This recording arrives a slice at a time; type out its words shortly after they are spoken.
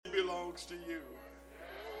belongs to you.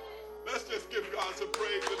 Let's just give God some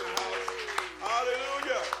praise in the house.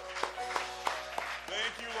 Hallelujah.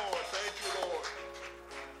 Thank you, Lord. Thank you, Lord.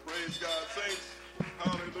 Praise God. Saints,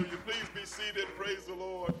 hallelujah. Please be seated. Praise the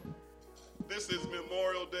Lord. This is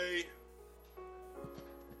Memorial Day,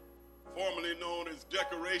 formerly known as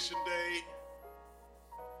Decoration Day.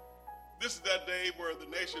 This is that day where the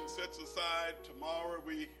nation sets aside. Tomorrow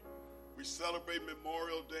we celebrate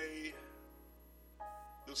Memorial Day.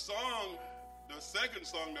 The second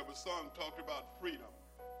song that was sung talked about freedom.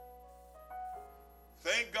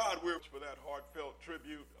 Thank God we're for that heartfelt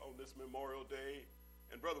tribute on this Memorial Day.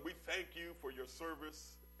 And brother, we thank you for your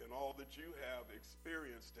service and all that you have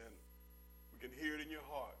experienced, and we can hear it in your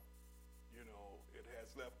heart. You know, it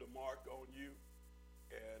has left a mark on you,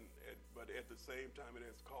 but at the same time, it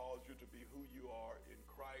has caused you to be who you are in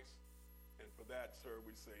Christ. And for that, sir,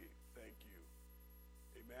 we say thank you.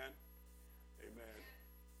 Amen. Amen.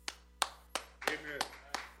 Amen.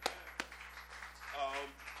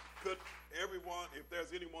 Could everyone, if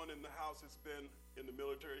there's anyone in the house that's been in the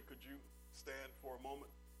military, could you stand for a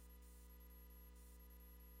moment?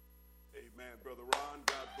 Amen. Brother Ron,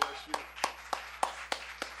 God bless you.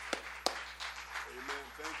 Amen.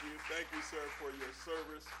 Thank you. Thank you, sir, for your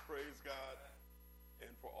service. Praise God.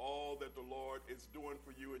 And for all that the Lord is doing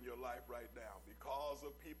for you in your life right now. Because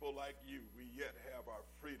of people like you, we yet have our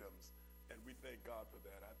freedoms. And we thank God for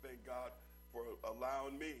that. I thank God for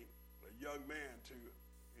allowing me, a young man,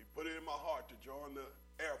 he put it in my heart to join the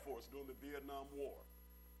Air Force during the Vietnam War.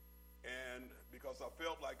 And because I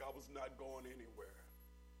felt like I was not going anywhere.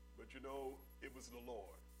 But you know, it was the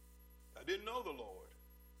Lord. I didn't know the Lord,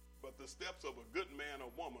 but the steps of a good man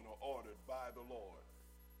or woman are ordered by the Lord.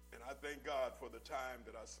 And I thank God for the time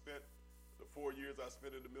that I spent, the 4 years I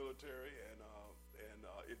spent in the military, and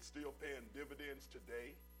it's still paying dividends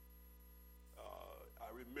today.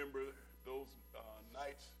 I remember those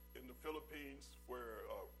nights in the Philippines where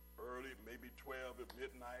early, maybe 12 at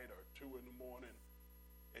midnight or 2 in the morning,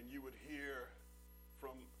 and you would hear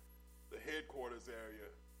from the headquarters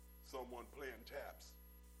area someone playing taps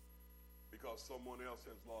because someone else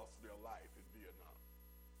has lost their life in Vietnam.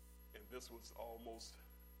 And this was almost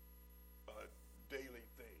a daily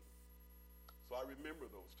thing. So I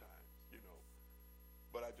remember those times, you know.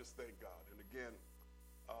 But I just thank God. And again,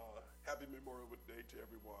 happy Memorial Day to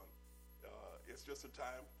everyone. It's just a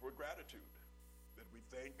time for gratitude, that we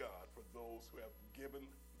thank God for those who have given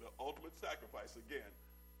the ultimate sacrifice, again,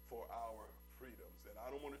 for our freedoms. And I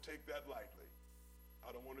don't want to take that lightly.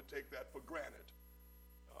 I don't want to take that for granted.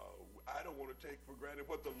 I don't want to take for granted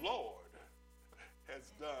what the Lord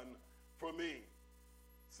has done for me.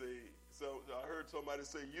 See, so I heard somebody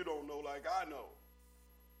say, you don't know like I know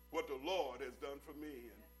what the Lord has done for me.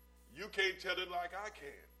 And you can't tell it like I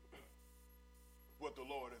can, what the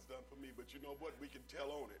Lord has done for me. But you know what? We can tell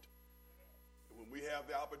on it. And when we have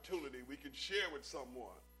the opportunity, we can share with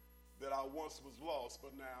someone that I once was lost,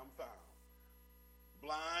 but now I'm found.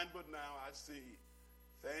 Blind, but now I see.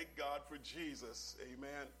 Thank God for Jesus.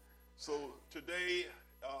 Amen. So today,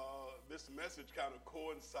 this message kind of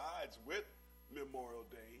coincides with Memorial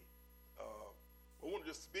Day. I want to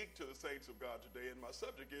just speak to the saints of God today, and my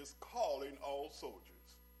subject is calling all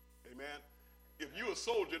soldiers. Amen. If you're a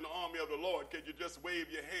soldier in the army of the Lord, can you just wave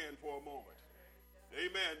your hand for a moment?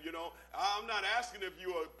 Amen. You know, I'm not asking if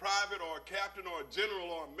you're a private or a captain or a general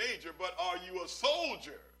or a major, but are you a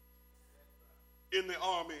soldier in the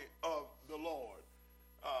army of the Lord?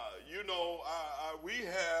 You know, we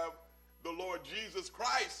have the Lord Jesus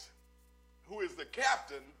Christ, who is the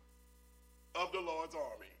captain of the Lord's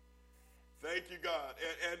army. Thank you, God.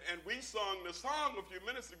 And we sung the song a few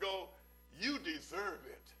minutes ago, You Deserve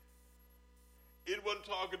It. It wasn't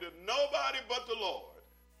talking to nobody but the Lord.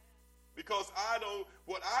 Because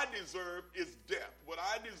what I deserve is death. What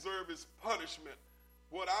I deserve is punishment.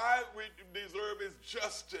 What I deserve is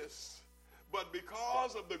justice. But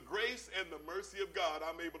because of the grace and the mercy of God,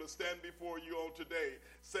 I'm able to stand before you on today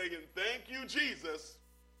saying, thank you, Jesus,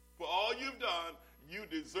 for all you've done. You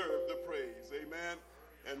deserve the praise. Amen.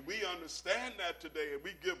 And we understand that today, and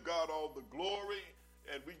we give God all the glory,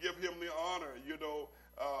 and we give him the honor. You know,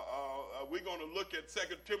 we're going to look at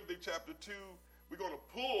 2 Timothy chapter 2. We're going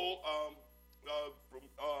to pull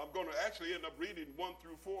I'm going to actually end up reading 1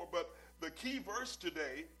 through 4, but the key verse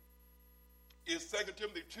today is 2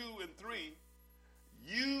 Timothy 2 and 3.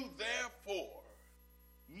 You therefore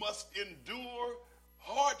must endure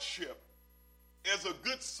hardship as a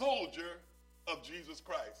good soldier of Jesus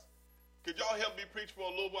Christ. Could y'all help me preach for a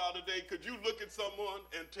little while today? Could you look at someone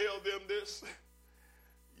and tell them this?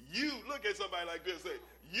 You look at somebody like this, say,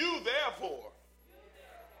 you therefore.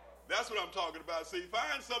 That's what I'm talking about. See,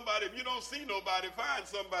 find somebody. If you don't see nobody, find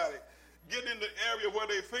somebody. Get in the area where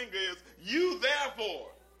their finger is. You, therefore,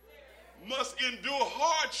 must endure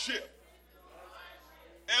hardship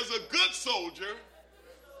as a good soldier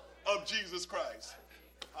of Jesus Christ.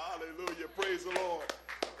 Hallelujah. Praise the Lord.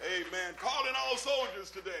 Amen. Calling all soldiers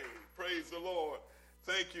today. Praise the Lord.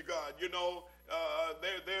 Thank you, God. You know,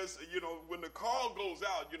 there's, when the call goes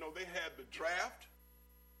out, they had the draft,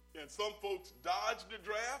 and some folks dodged the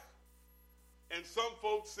draft, and some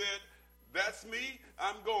folks said, that's me,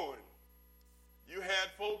 I'm going. You had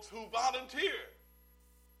folks who volunteered.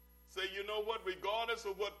 Say, you know what, regardless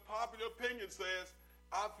of what popular opinion says,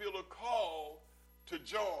 I feel a call to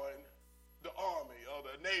join the Army or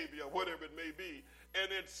the Navy or whatever it may be.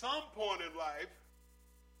 And at some point in life,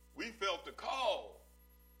 we felt the call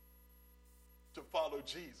to follow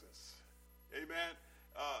Jesus. Amen.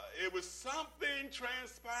 It was something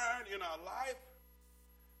transpiring in our life,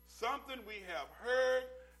 something we have heard,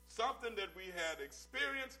 something that we had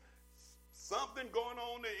experienced, something going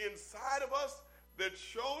on inside of us that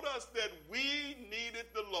showed us that we needed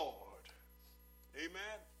the Lord.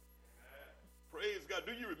 Amen. Praise God.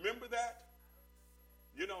 Do you remember that?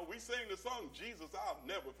 We sang the song, Jesus, I'll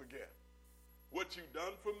never forget what you've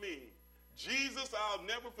done for me. Jesus, I'll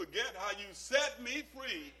never forget how you set me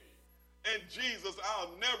free. And Jesus,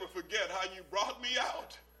 I'll never forget how you brought me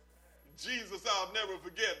out. Jesus, I'll never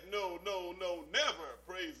forget. No, never.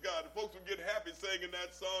 Praise God. And folks would get happy singing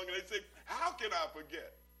that song, and they say, how can I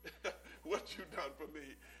forget what you've done for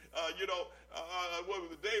me? What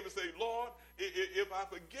was David say? Lord, if I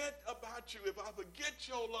forget about you, if I forget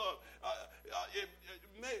your love,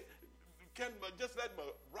 just let my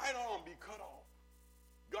right arm be cut off.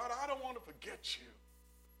 God, I don't want to forget you.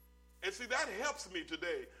 And see, that helps me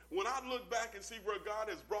today. When I look back and see where God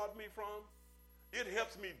has brought me from, it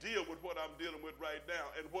helps me deal with what I'm dealing with right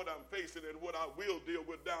now and what I'm facing and what I will deal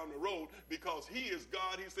with down the road, because he is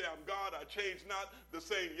God. He said, I'm God. I change not, the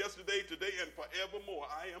same yesterday, today, and forevermore.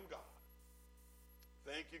 I am God.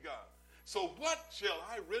 Thank you, God. So what shall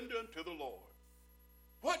I render unto the Lord?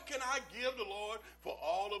 What can I give the Lord for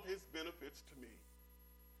all of his benefits to me?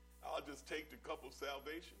 I'll just take the cup of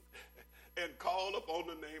salvation and call upon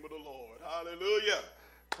the name of the Lord. Hallelujah.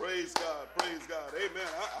 Praise God. Praise God. Amen.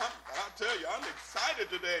 I tell you, I'm excited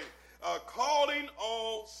today. Calling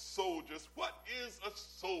all soldiers. What is a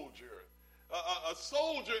soldier? A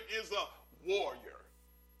soldier is a warrior.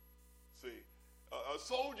 See, a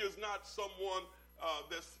soldier is not someone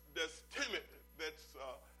that's timid,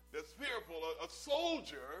 that's fearful. A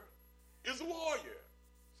soldier is a warrior.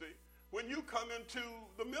 See, when you come into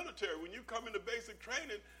the military, when you come into basic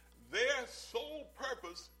training, their sole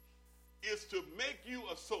purpose is to make you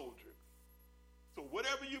a soldier. So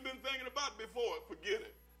whatever you've been thinking about before, forget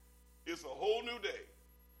it. It's a whole new day.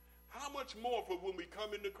 How much more for when we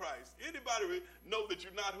come into Christ? Anybody know that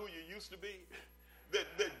you're not who you used to be? That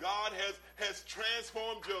God has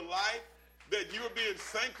transformed your life? That you're being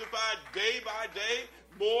sanctified day by day,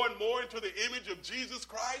 more and more into the image of Jesus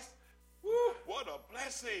Christ? Woo, what a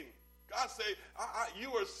blessing. God say,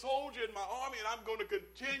 you are a soldier in my army, and I'm going to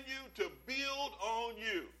continue to build on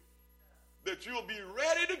you. That you'll be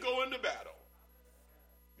ready to go into battle.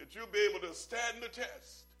 That you'll be able to stand the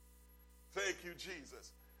test. Thank you,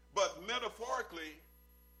 Jesus. But metaphorically,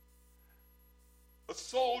 a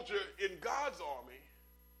soldier in God's army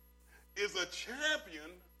is a champion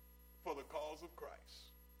for the cause of Christ.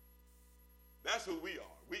 That's who we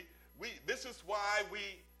are. This is why we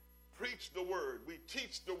preach the word. We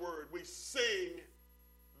teach the word. We sing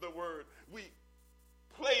the word. We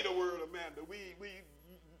play the word, Amanda.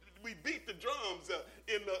 We beat the drums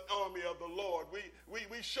in the army of the Lord.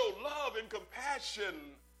 We show love and compassion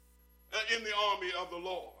in the army of the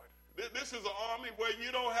Lord. This is an army where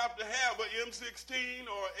you don't have to have an M16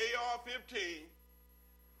 or AR-15.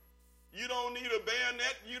 You don't need a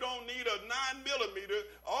bayonet. You don't need a 9mm.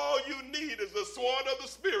 All you need is the sword of the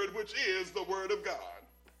Spirit, which is the Word of God.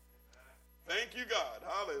 Thank you, God.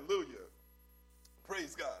 Hallelujah.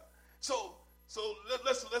 Praise God. So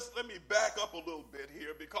let me back up a little bit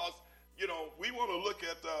here, because we want to look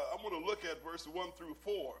at I want to look at verse 1 through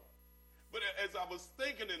 4. But as I was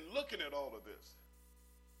thinking and looking at all of this,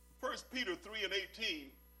 1 Peter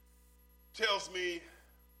 3:18 tells me,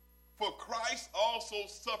 for Christ also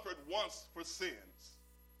suffered once for sins,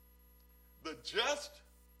 the just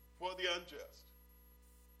for the unjust.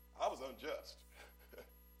 I was unjust.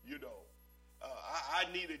 I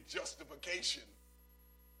needed justification.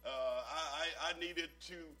 I needed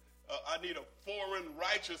I need a foreign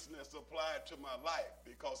righteousness applied to my life,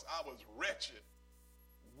 because I was wretched,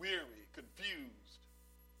 weary, confused,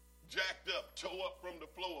 jacked up, tore up from the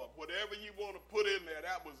floor up. Whatever you want to put in there,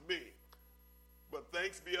 that was me. But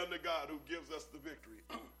thanks be unto God who gives us the victory.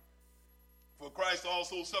 For Christ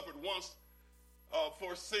also suffered once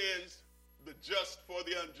for sins, the just for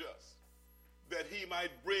the unjust, that he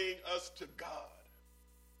might bring us to God,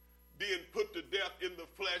 being put to death in the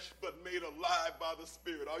flesh, but made alive by the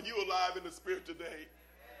Spirit. Are you alive in the Spirit today?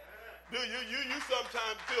 Do you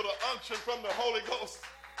sometimes feel the unction from the Holy Ghost?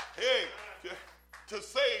 Hey, to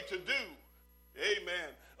say, to do, amen,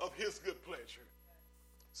 of his good pleasure.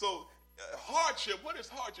 So hardship, what is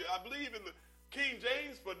hardship? I believe in the King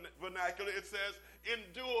James vernacular, it says,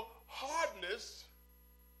 endure hardness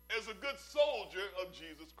as a good soldier of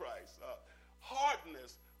Jesus Christ.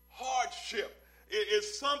 Hardness, hardship, it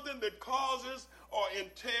is something that causes or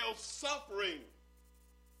entails suffering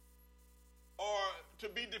or to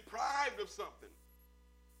be deprived of something.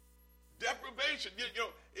 Deprivation,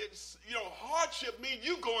 hardship means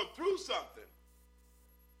you going through something.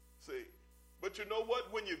 See, but you know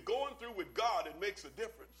what? When you're going through with God, it makes a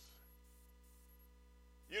difference.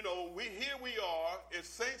 You know, here we are as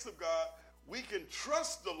saints of God. We can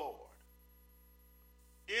trust the Lord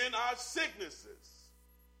in our sicknesses,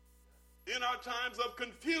 in our times of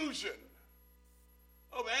confusion,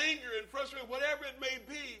 of anger and frustration, whatever it may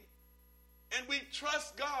be. And we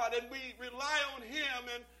trust God and we rely on him.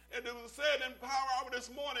 And it was said in Power Hour this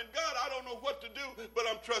morning, God, I don't know what to do, but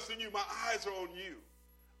I'm trusting you. My eyes are on you.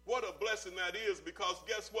 What a blessing that is, because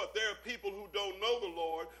guess what? There are people who don't know the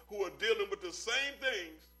Lord who are dealing with the same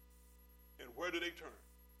things. And where do they turn?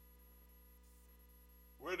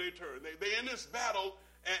 Where do they turn? They're in this battle,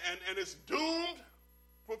 and it's doomed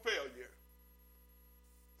for failure.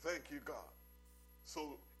 Thank you, God.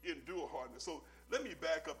 So endure hardness. So let me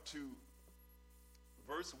back up to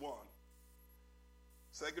verse 1,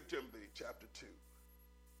 2 Timothy chapter 2.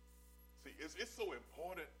 See, it's so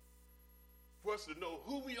important for us to know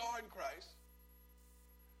who we are in Christ,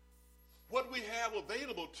 what we have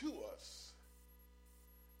available to us,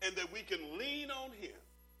 and that we can lean on him.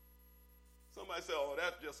 Somebody say, oh,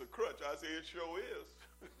 that's just a crutch. I say, it sure is.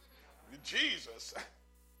 Jesus,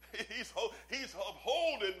 he's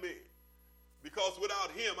upholding me, because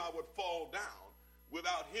without him I would fall down.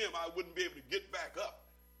 Without him I wouldn't be able to get back up.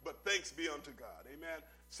 But thanks be unto God. Amen.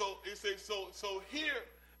 So it says, so here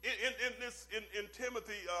in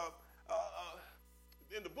Timothy,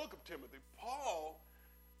 in the book of Timothy, Paul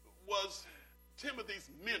was Timothy's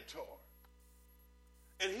mentor.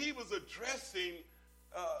 And he was addressing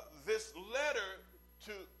this letter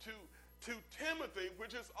to Timothy,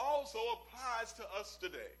 which is also applies to us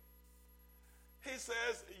today. He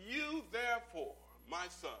says, you therefore, my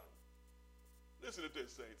son. Listen to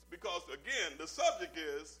this, saints, because again, the subject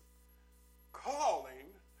is calling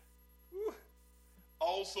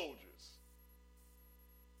all soldiers.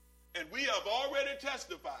 And we have already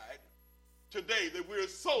testified today that we're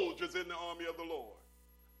soldiers in the army of the Lord.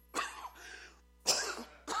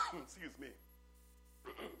 Excuse me.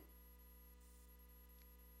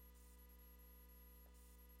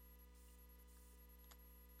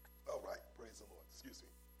 All right, praise the Lord. Excuse me.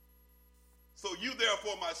 So you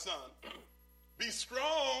therefore, my son, be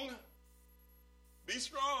strong. Be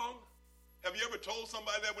strong. Have you ever told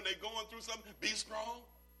somebody that when they're going through something? Be strong.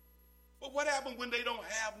 But what happens when they don't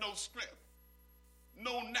have no strength?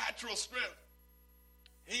 No natural strength.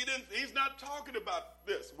 He's not talking about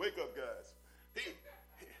this. Wake up, guys.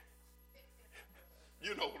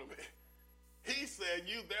 You know what I mean. He said,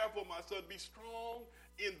 you therefore, my son, be strong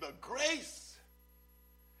in the grace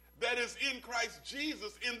that is in Christ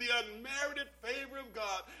Jesus, in the unmerited favor of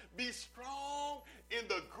God. Be strong in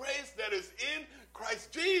the grace that is in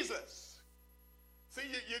Christ Jesus. See,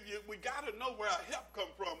 we got to know where our help come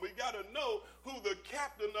from. We got to know who the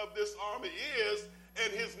captain of this army is,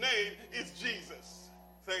 and his name is Jesus.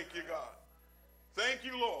 Thank you, God. Thank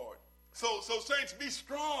you, Lord. So saints, be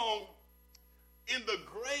strong in the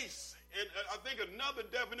grace. And I think another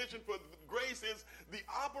definition for grace is the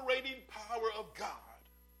operating power of God.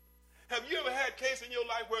 Have you ever had a case in your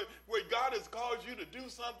life where God has caused you to do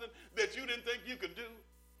something that you didn't think you could do?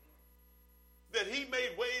 That he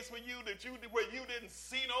made ways for you where you didn't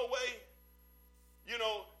see no way? You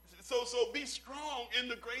know, so be strong in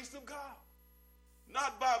the grace of God.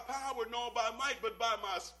 Not by power nor by might, but by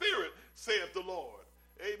my spirit, saith the Lord.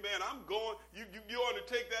 Amen. I'm going, you ought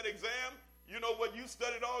to take that exam. You know what, you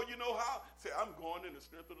studied all, you know how? Say, I'm going in the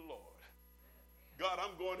strength of the Lord. God,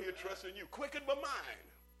 I'm going here trusting you. Quicken my mind.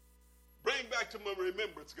 Bring back to my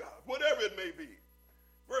remembrance, God, whatever it may be.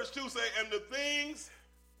 Verse 2 say, and the things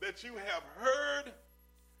that you have heard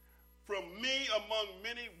from me among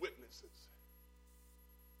many witnesses.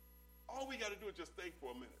 All we got to do is just think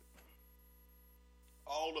for a minute.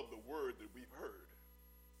 all of the word that we've heard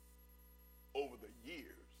over the years,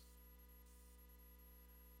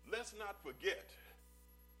 let's not forget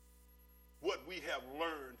what we have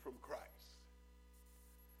learned from Christ.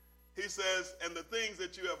 He says, and the things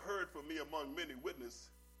that you have heard from me among many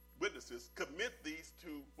witnesses, commit these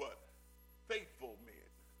to what? Faithful men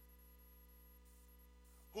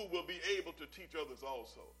who will be able to teach others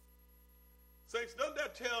also. Saints, doesn't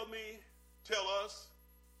that tell us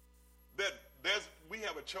that we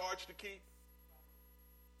have a charge to keep?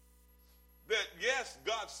 That yes,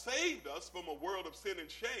 God saved us from a world of sin and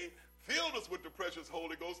shame, filled us with the precious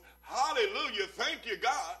Holy Ghost. Hallelujah, thank you,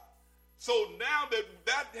 God. So now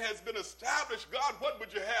that has been established, God, what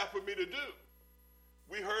would you have for me to do?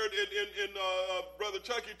 We heard in Brother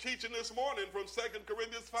Chucky teaching this morning from 2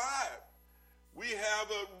 Corinthians 5. We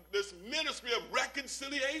have this ministry of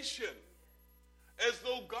reconciliation, as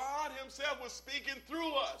though God himself was speaking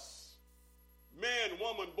through us. Man,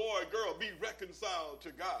 woman, boy, girl, be reconciled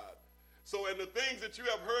to God. So, and the things that you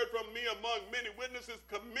have heard from me among many witnesses,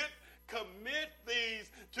 commit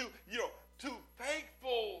these to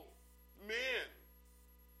faithful men.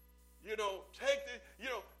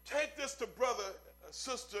 Take this to brother,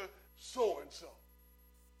 sister, so and so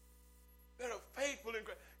that are faithful in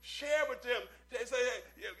Christ. Share with them. They say,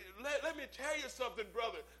 hey, let me tell you something,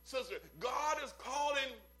 brother, sister. God is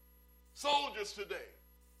calling soldiers today.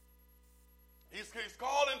 He's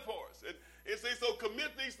calling for us. And it says, so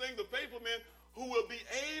commit these things to faithful men who will be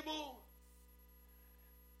able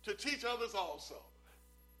to teach others also.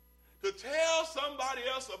 To tell somebody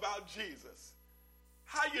else about Jesus.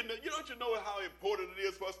 How you know how important it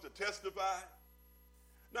is for us to testify?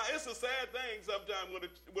 Now, it's a sad thing sometimes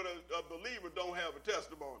when a believer don't have a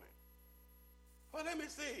testimony. Well, let me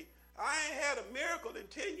see. I ain't had a miracle in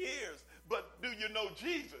 10 years, but do you know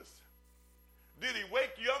Jesus? Did he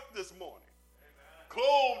wake you up this morning? Amen.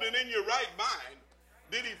 Clothed and in your right mind?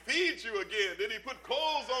 Did he feed you again? Did he put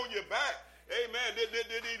clothes on your back? Amen. Did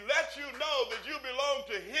he let you know that you belong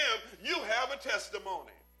to him? You have a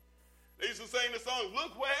testimony. They used to sing the song,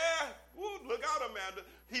 look where, look out, Amanda,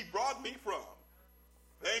 he brought me from.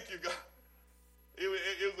 Thank you, God. It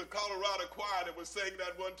was a Colorado choir that was saying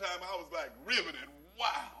that one time. I was like riveted.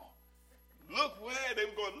 Wow. Look where. They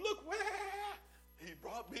were going, look where he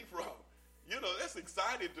brought me from. That's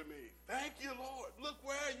exciting to me. Thank you, Lord. Look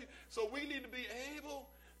where you. So we need to be able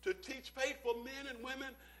to teach faithful men and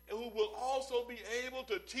women who will also be able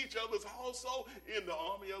to teach others also in the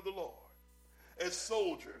army of the Lord as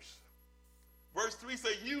soldiers. Verse 3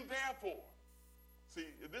 says, you therefore. See,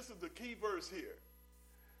 this is the key verse here.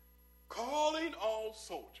 Calling all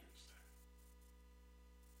soldiers.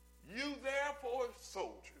 You therefore,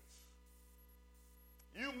 soldiers,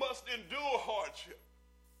 you must endure hardship.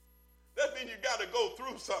 That means you got to go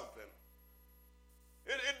through something.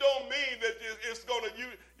 It don't mean that it's going to,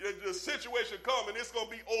 the situation come and it's going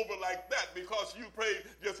to be over like that because you prayed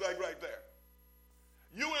just like right there.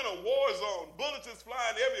 You in a war zone, bullets is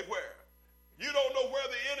flying everywhere. You don't know where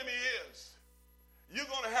the enemy is. You're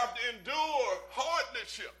going to have to endure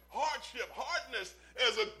hardness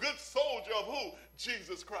as a good soldier of who?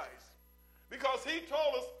 Jesus Christ. Because he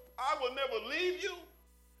told us, I will never leave you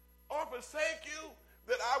or forsake you,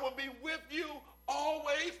 that I will be with you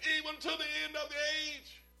always, even to the end of the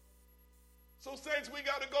age. So saints, we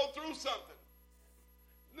got to go through something.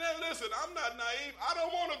 Now listen, I'm not naive. I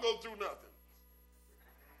don't want to go through nothing.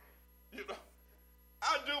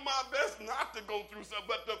 I do my best not to go through something,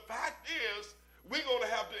 but the fact is, we're going to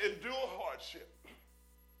have to endure hardship.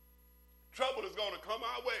 Trouble is going to come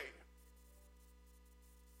our way.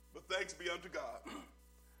 But thanks be unto God.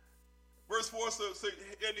 Verse 4 says,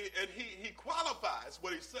 and he qualifies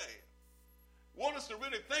what he's saying. Want us to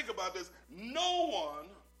really think about this. No one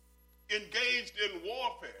engaged in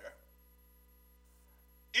warfare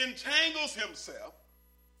entangles himself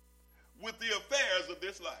with the affairs of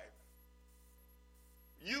this life.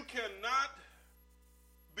 You cannot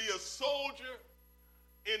be a soldier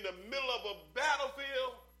in the middle of a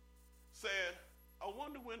battlefield saying, I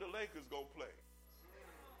wonder when the Lakers going to play.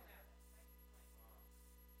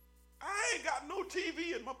 I ain't got no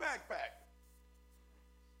TV in my backpack.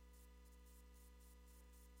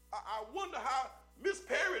 I wonder how Miss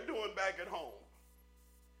Perry doing back at home.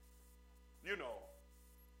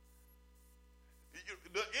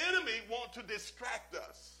 The enemy wants to distract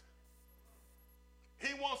us.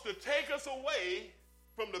 He wants to take us away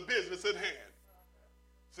from the business at hand.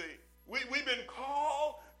 See, we've been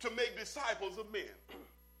called to make disciples of men.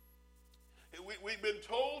 We've been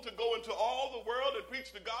told to go into all the world and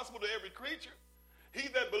preach the gospel to every creature. He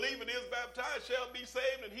that believeth and is baptized shall be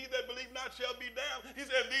saved, and he that believe not shall be damned. He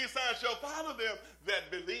said, these signs shall follow them that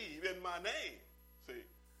believe in my name. See?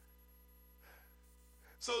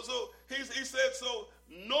 So he said, so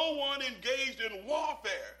no one engaged in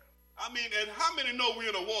warfare. I mean, and how many know we're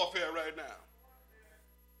in a warfare right now?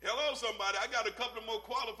 Hello, somebody. I got a couple of more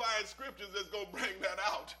qualifying scriptures that's going to bring that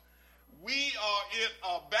out. We are in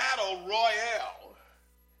a battle royale.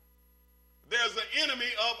 There's an enemy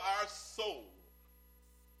of our soul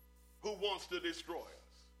who wants to destroy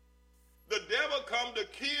us. The devil come to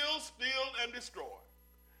kill, steal, and destroy.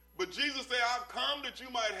 But Jesus said, I've come that you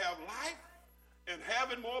might have life and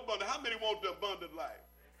have it more abundant. How many want the abundant life?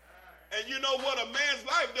 And you know what? A man's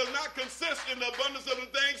life does not consist in the abundance of the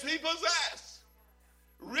things he possesses.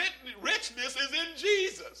 Richness is in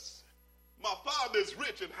Jesus. My Father is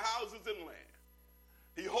rich in houses and land.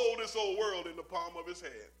 He holds this whole world in the palm of his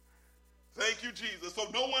hand. Thank you, Jesus. So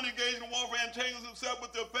no one engaged in warfare entangles himself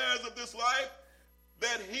with the affairs of this life,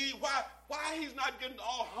 that he, why he's not getting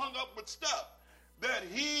all hung up with stuff, that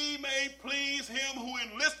he may please him who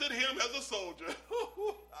enlisted him as a soldier.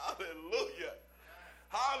 Hallelujah.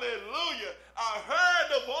 Hallelujah. I heard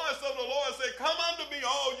the voice of the Lord say, come unto me,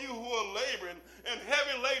 all you who are laboring and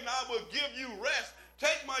heavy laden, I will give you rest.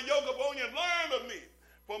 Take my yoke upon you and learn of me.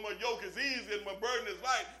 For my yoke is easy and my burden is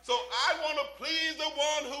light. So I want to please the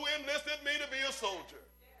one who enlisted me to be a soldier.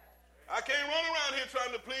 I can't run around here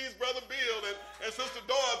trying to please Brother Bill and Sister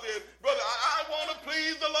Dorothy. Brother, I want to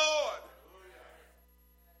please the Lord.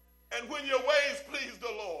 And when your ways please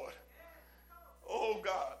the Lord, oh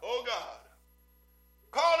God,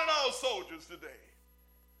 calling all soldiers today.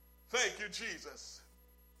 Thank you, Jesus.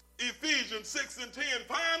 Ephesians 6 and 10.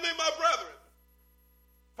 Finally, my brethren,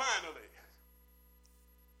 finally,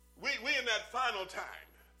 we in that final time.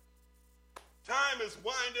 Time is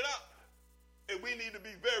winding up, and we need to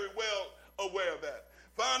be very well aware of that.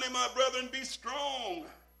 Finally, my brethren, be strong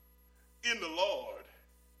in the Lord.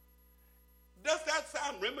 Does that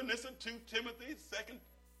sound reminiscent to Timothy's 2nd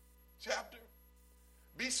chapter?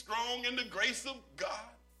 Be strong in the grace of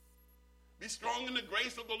God. Be strong in the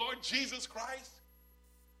grace of the Lord Jesus Christ.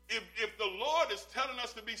 If the Lord is telling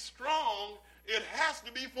us to be strong, it has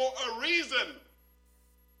to be for a reason.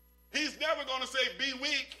 He's never going to say, be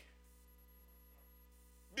weak,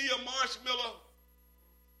 be a marshmallow,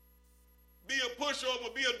 be a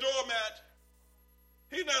pushover, be a doormat.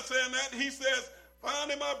 He's not saying that. He says,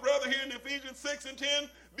 finally, my brother, here in Ephesians 6 and 10,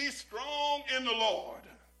 be strong in the Lord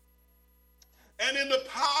and in the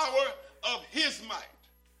power of his might.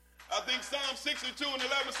 I think Psalm 62 and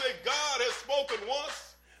 11 say, God has spoken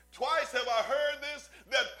once, twice have I heard this,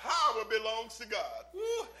 that power belongs to God.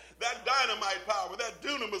 Woo, that dynamite power, that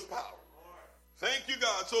dunamis power. Thank you,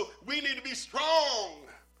 God. So we need to be strong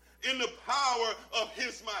in the power of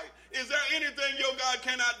his might. Is there anything your God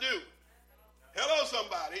cannot do? Hello,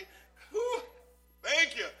 somebody. Woo,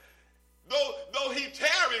 thank you. Though he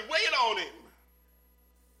tarry, wait on him.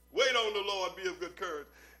 Wait on the Lord, be of good courage.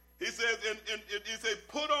 He says, he said,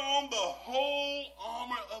 put on the whole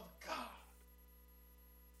armor of God.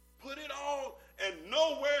 Put it on, and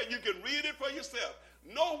nowhere, you can read it for yourself.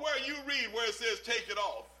 Nowhere you read where it says take it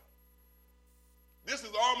off. This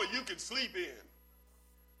is armor you can sleep in.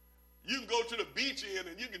 You can go to the beach in,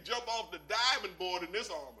 and you can jump off the diving board in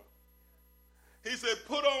this armor. He said,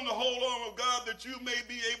 put on the whole armor of God that you may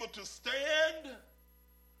be able to stand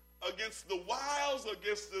against the wiles,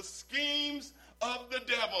 against the schemes of the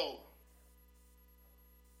devil.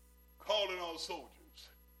 Calling all soldiers.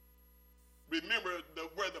 Remember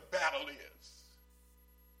where the battle is.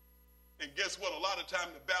 And guess what? A lot of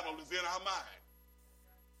times the battle is in our mind.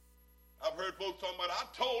 I've heard folks talking about, I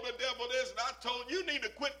told the devil this, and I told you need to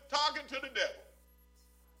quit talking to the devil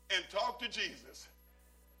and talk to Jesus.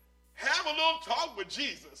 Have a little talk with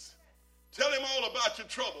Jesus. Tell him all about your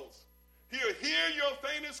troubles. He'll hear your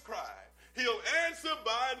faintest cry. He'll answer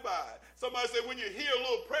by and by. Somebody said, when you hear a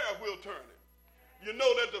little prayer wheel turning, you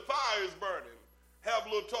know that the fire is burning. Have a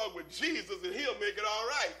little talk with Jesus, and he'll make it all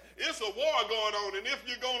right. It's a war going on, and if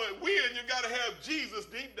you're going to win, you got to have Jesus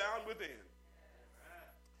deep down within.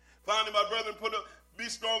 Finally, my brethren, be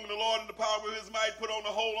strong in the Lord and the power of his might. Put on the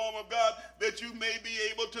whole armor of God, that you may be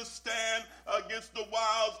able to stand against the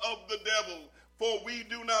wiles of the devil. For we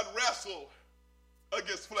do not wrestle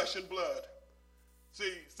against flesh and blood.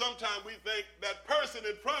 See, sometimes we think that person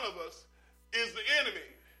in front of us is the enemy,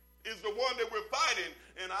 is the one that we're fighting,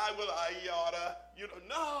 and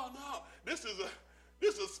no. This is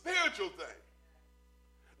a spiritual thing.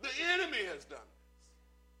 The enemy has done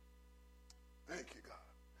this. Thank you, God.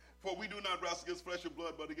 For we do not wrestle against flesh and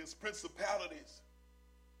blood, but against principalities,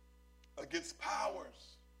 against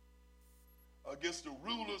powers, against the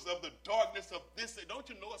rulers of the darkness of this. Don't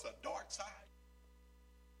you know it's a dark side?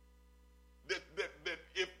 That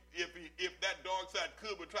if that dark side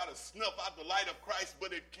would try to snuff out the light of Christ,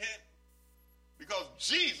 but it can't, because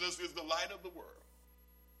Jesus is the light of the world.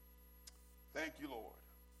 Thank you, Lord.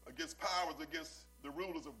 Against powers, against the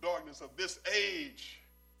rulers of darkness of this age,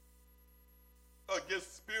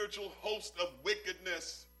 against spiritual hosts of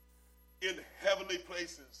wickedness in heavenly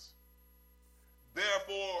places.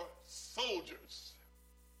 Therefore, soldiers,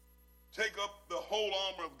 take up the whole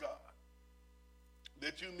armor of God,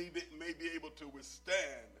 that you may be able to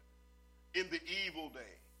withstand in the evil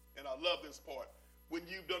day. And I love this part. When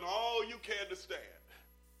you've done all you can to stand,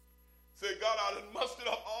 say, God, I done mustered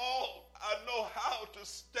up all I know how to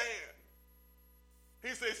stand. He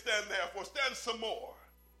says, stand therefore, stand some more.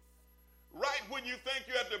 Right when you think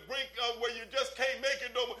you're at the brink of where you just can't make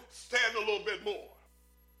it no more, stand a little bit more.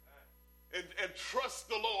 And trust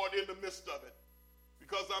the Lord in the midst of it.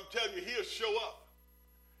 Because I'm telling you, he'll show up.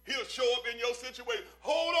 He'll show up in your situation.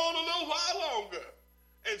 Hold on a little while longer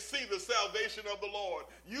and see the salvation of the Lord.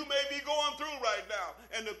 You may be going through right now,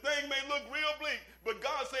 and the thing may look real bleak, but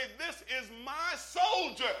God says, this is my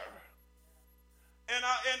soldier.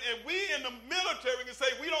 And we in the military can say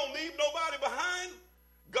we don't leave nobody behind.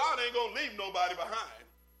 God ain't going to leave nobody behind.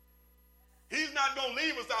 He's not going to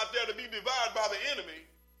leave us out there to be devoured by the enemy.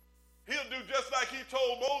 He'll do just like he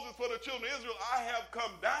told Moses for the children of Israel, I have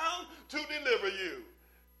come down to deliver you.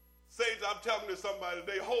 Saints, I'm telling you somebody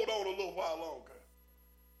today, hold on a little while longer.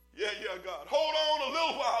 Yeah, God. Hold on a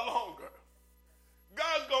little while longer.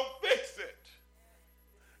 God's going to fix it.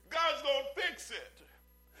 God's going to fix it.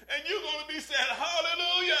 And you're going to be saying,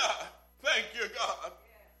 hallelujah. Thank you, God.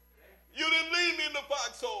 You didn't leave me in the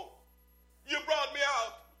foxhole. You brought me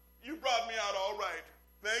out. You brought me out all right.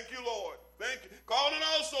 Thank you, Lord. Thank you. Calling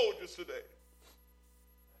all soldiers today.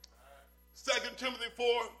 2 Timothy 4,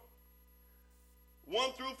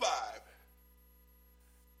 1 through 5.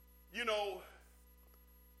 You know,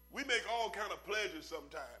 we make all kind of pledges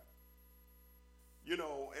sometimes. You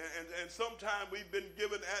know, and sometimes we've been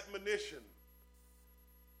given admonition.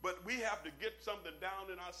 But we have to get something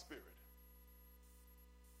down in our spirit.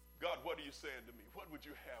 God, what are you saying to me? What would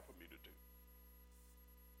you have for me to do?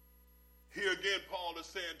 Here again, Paul is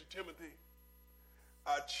saying to Timothy,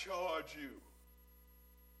 I charge you.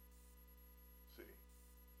 See,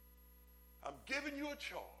 I'm giving you a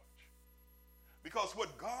charge because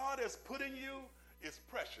what God has put in you is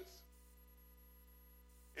precious.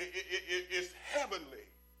 It's heavenly.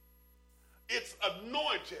 It's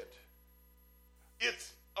anointed.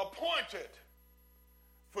 It's appointed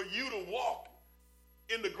for you to walk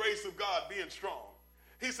in the grace of God, being strong.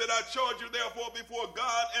 He said, I charge you therefore before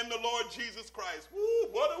God and the Lord Jesus Christ. Woo,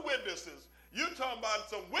 what are witnesses? You're talking about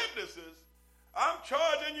some witnesses. I'm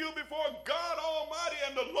charging you before God Almighty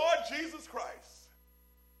and the Lord Jesus Christ.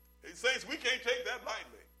 He says we can't take that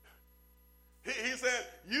lightly. He said,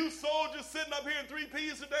 you soldiers sitting up here in 3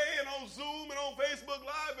 Ps a day and on Zoom and on Facebook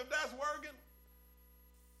Live, if that's working.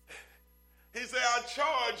 He said, I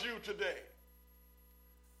charge you today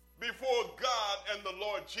before God and the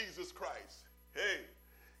Lord Jesus Christ. Hey,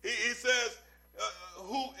 he says,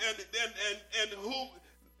 who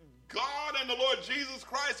God and the Lord Jesus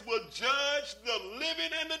Christ will judge the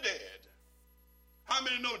living and the dead. How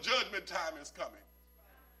many know judgment time is coming?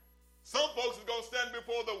 Some folks are going to stand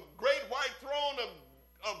before the great white throne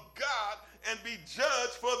of God and be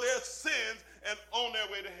judged for their sins and on their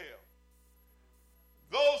way to hell.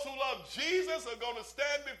 Those who love Jesus are going to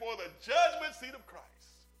stand before the judgment seat of Christ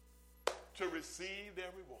to receive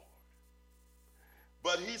their reward.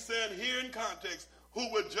 But he said here in context,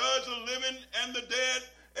 who will judge the living and the dead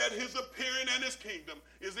at his appearing and his kingdom.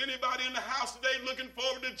 Is anybody in the house today looking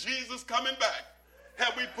forward to Jesus coming back?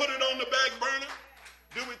 Have we put it on the back burner?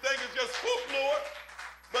 Do we think it's just whoop, Lord?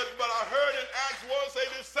 But I heard in Acts 1 say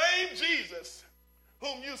the same Jesus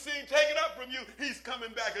whom you seen taken up from you, he's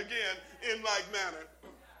coming back again in like manner.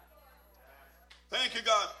 Thank you,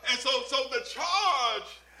 God. And so the charge,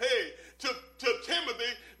 hey, to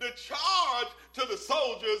Timothy, the charge to the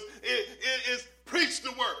soldiers is preach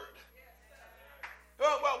the word.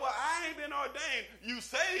 Well, I ain't been ordained. You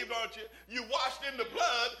saved, aren't you? You washed in the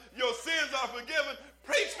blood. Your sins are forgiven.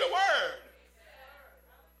 Preach the word.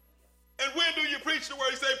 And when do you preach the word?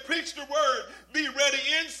 He said, preach the word. Be ready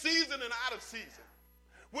in season and out of season.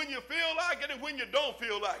 When you feel like it and when you don't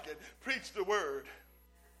feel like it, preach the word.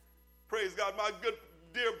 Praise God. My good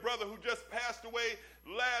dear brother who just passed away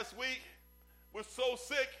last week was so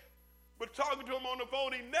sick, but talking to him on the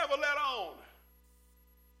phone, he never let on.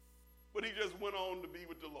 But he just went on to be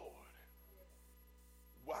with the Lord.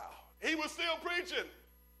 Wow. He was still preaching.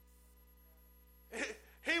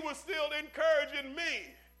 He was still encouraging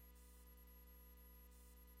me.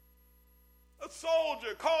 A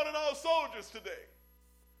soldier, calling all soldiers today.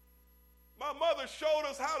 My mother showed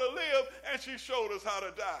us how to live, and she showed us how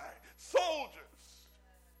to die. Soldiers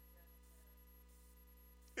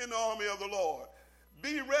in the army of the Lord.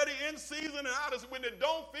 Be ready in season and out of season. When it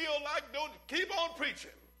don't feel like, don't keep on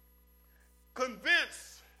preaching.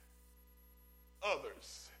 Convince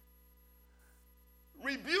others.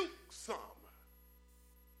 Rebuke some.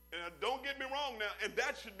 And don't get me wrong now, and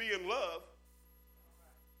that should be in love.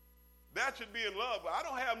 That should be in love. I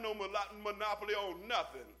don't have no monopoly on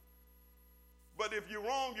nothing. But if you're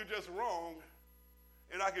wrong, you're just wrong.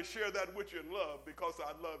 And I can share that with you in love because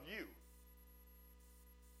I love you.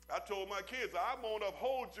 I told my kids, I won't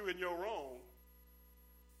uphold you in your wrong.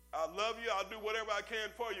 I love you. I'll do whatever I can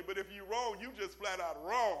for you. But if you're wrong, you just flat out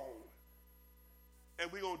wrong.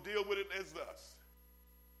 And we're going to deal with it as thus.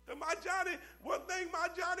 And my Johnny, one thing my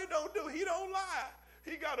Johnny don't do, he don't lie.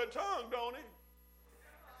 He got a tongue, don't he?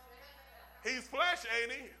 He's flesh,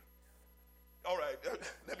 ain't he? All right,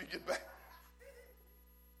 let me get back.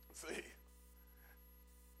 See?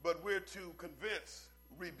 But we're to convince,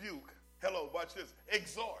 rebuke, hello, watch this,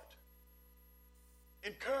 exhort,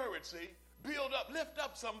 encourage, see, build up, lift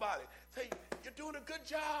up somebody. Say, you're doing a good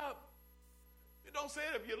job. You don't say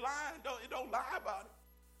it if you're lying, you don't lie about it.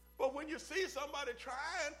 But when you see somebody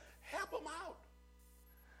trying, help them out.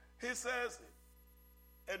 He says,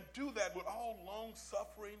 and do that with all long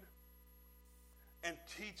suffering and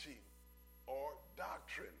teaching or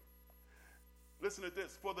doctrine. Listen to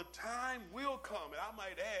this. For the time will come, and I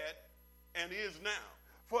might add, and is now.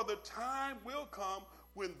 For the time will come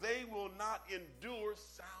when they will not endure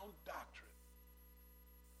sound doctrine.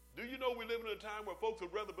 Do you know we live in a time where folks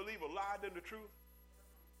would rather believe a lie than the truth?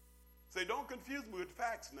 Say, don't confuse me with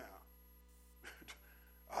facts now.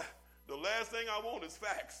 The last thing I want is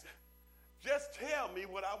facts. Just tell me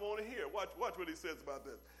what I want to hear. Watch what he says about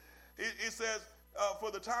this. He says,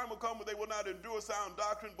 for the time will come when they will not endure sound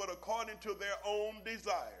doctrine, but according to their own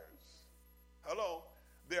desires. Hello?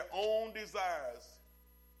 Their own desires.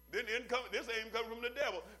 This ain't coming from the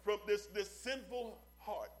devil. From this sinful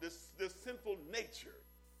heart, this sinful nature.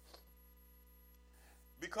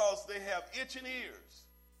 Because they have itching ears.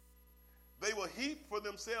 They will heap for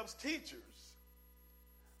themselves teachers.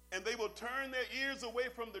 And they will turn their ears away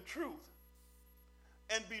from the truth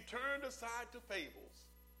and be turned aside to fables,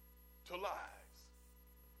 to lies.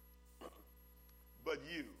 But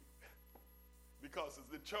you, because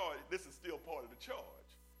it's the charge, this is still part of the charge.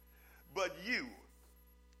 But you,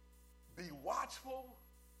 be watchful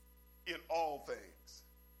in all things.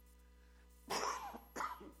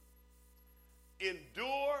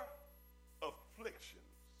 Endure afflictions.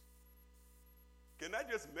 Can I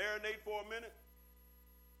just marinate for a minute?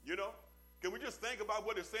 You know? Can we just think about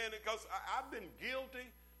what it's saying? Because I've been guilty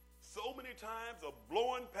so many times of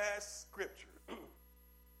blowing past scripture.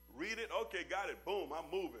 Read it, okay, got it, boom, I'm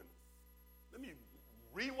moving. Let me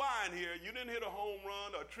rewind here. You didn't hit a home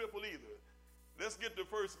run or triple either. Let's get to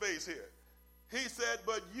first base here. He said,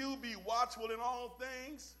 but you be watchful in all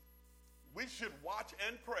things. We should watch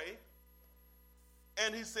and pray.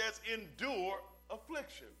 And he says, endure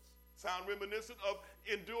afflictions. Sound reminiscent of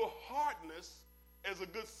endure hardness as a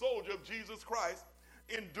good soldier of Jesus Christ.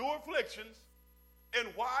 Endure afflictions. And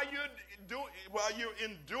while you're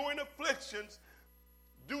enduring afflictions,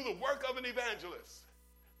 do the work of an evangelist.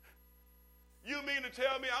 You mean to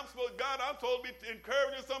tell me I'm supposed to be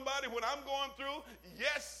encouraging somebody when I'm going through?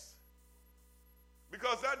 Yes.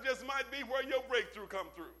 Because that just might be where your breakthrough come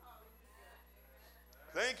through.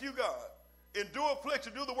 Thank you, God. Endure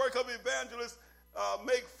affliction, do the work of an evangelist,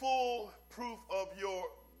 make full proof of your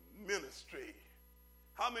ministry.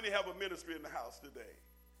 How many have a ministry in the house today?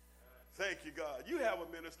 Thank you, God. You have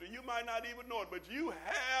a ministry. You might not even know it, but you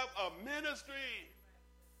have a ministry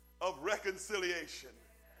of reconciliation.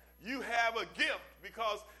 You have a gift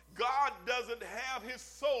because God doesn't have his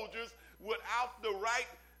soldiers without the right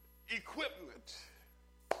equipment.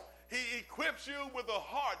 He equips you with a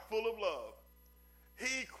heart full of love.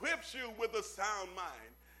 He equips you with a sound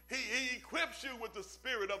mind. He equips you with the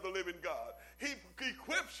Spirit of the living God. He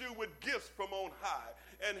equips you with gifts from on high,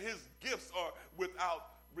 and his gifts are without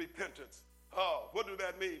repentance. Oh, what does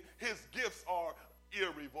that mean? His gifts are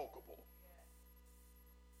irrevocable.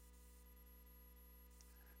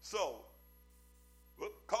 So,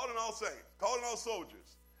 calling all saints, calling all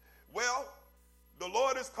soldiers. Well, the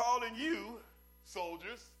Lord is calling you,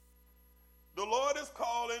 soldiers. The Lord is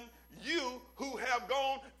calling you who have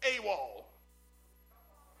gone AWOL.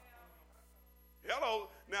 Hello.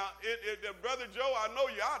 now, Brother Joe, I know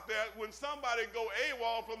you're out there. When somebody go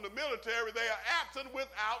AWOL from the military, they are absent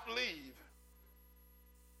without leave.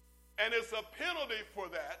 And it's a penalty for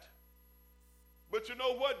that. But you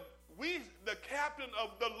know what? The captain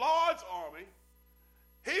of the Lord's army,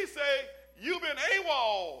 he say, you've been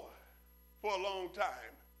AWOL for a long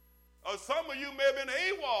time. Or some of you may have been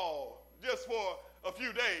AWOL just for a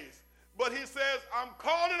few days. But he says, I'm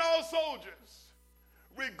calling all soldiers.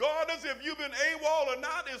 Regardless if you've been AWOL or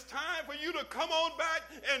not, it's time for you to come on back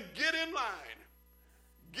and get in line.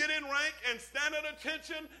 Get in rank and stand at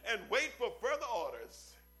attention and wait for further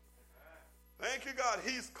orders. Thank you, God.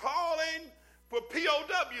 He's calling for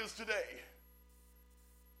POWs today.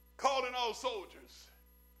 Calling all soldiers.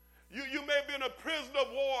 You may have been a prisoner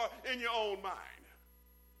of war in your own mind.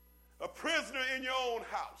 A prisoner in your own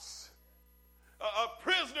house. A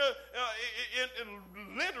prisoner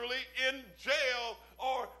literally in jail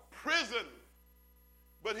or prison.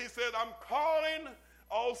 But he said, I'm calling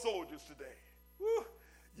all soldiers today. Woo.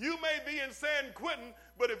 You may be in San Quentin,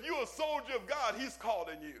 but if you're a soldier of God, he's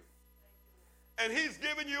calling you. And he's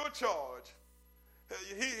giving you a charge.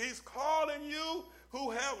 He's calling you who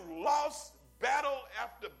have lost battle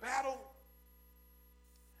after battle,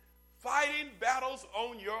 fighting battles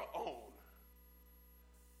on your own.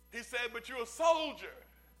 He said, but you're a soldier.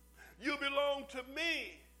 You belong to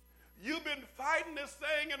me. You've been fighting this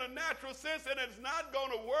thing in a natural sense, and it's not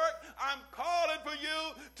going to work. I'm calling for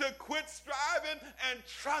you to quit striving and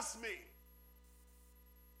trust me.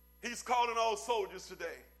 He's calling all soldiers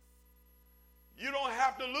today. You don't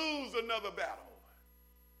have to lose another battle.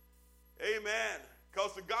 Amen.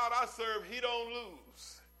 Because the God I serve, he don't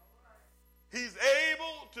lose. He's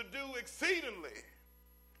able to do exceedingly,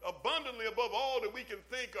 abundantly above all that we can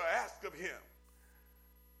think or ask of him.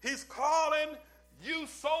 He's calling you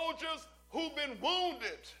soldiers who've been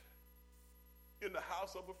wounded in the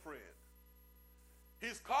house of a friend.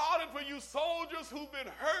 He's calling for you soldiers who've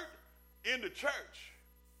been hurt in the church.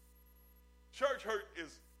 Church hurt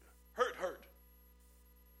is hurt.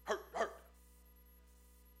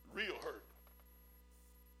 Real hurt.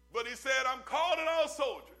 But he said, I'm calling all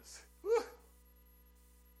soldiers. Whew.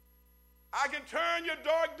 I can turn your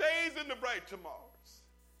dark days into bright tomorrows.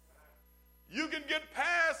 You can get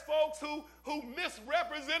past folks who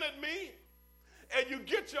misrepresented me, and you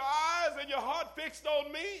get your eyes and your heart fixed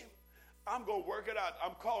on me. I'm going to work it out.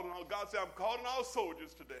 God said, I'm calling all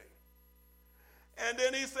soldiers today. And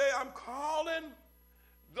then he said, I'm calling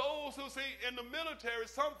those who, see, in the military,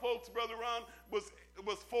 some folks, Brother Ron, was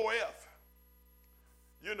 4F.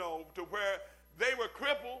 You know, to where they were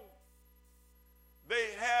crippled.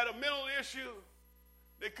 They had a mental issue.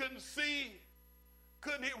 They couldn't see,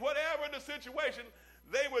 couldn't hear, whatever the situation,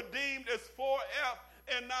 they were deemed as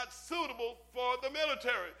 4F and not suitable for the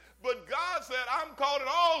military. But God said, I'm calling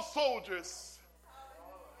all soldiers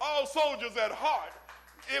at heart.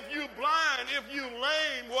 If you blind, if you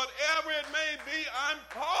lame, whatever it may be, I'm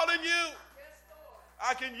calling you.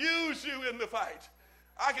 I can use you in the fight.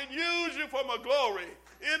 I can use you for my glory.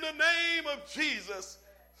 In the name of Jesus.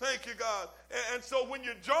 Thank you, God. And so when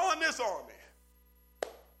you join this army,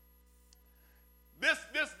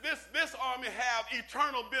 this army have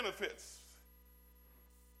eternal benefits.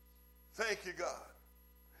 Thank you, God.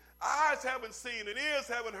 Eyes haven't seen and ears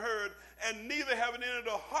haven't heard, and neither have it entered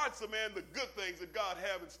the hearts of man the good things that God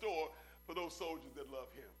have in store for those soldiers that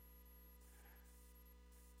love him.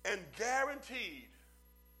 And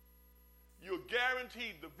you're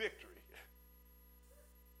guaranteed the victory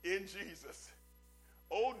in Jesus.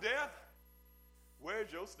 Oh, death,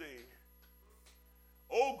 where's your sting?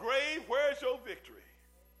 Oh, grave, where's your victory?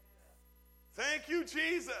 Thank you,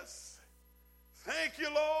 Jesus. Thank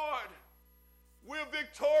you, Lord. We're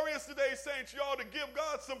victorious today, saints. You ought to give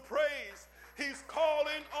God some praise. He's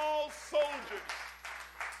calling all soldiers.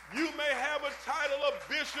 You may have a title of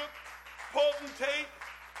bishop, potentate,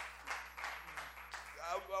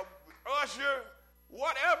 usher,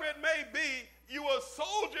 whatever it may be. You are a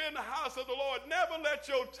soldier in the house of the Lord. Never let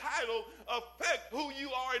your title affect who you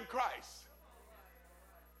are in Christ.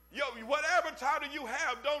 Whatever title you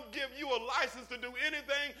have, don't give you a license to do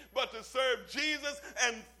anything but to serve Jesus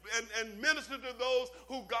and minister to those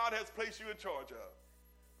who God has placed you in charge of.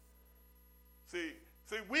 See,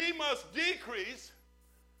 we must decrease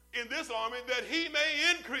in this army that he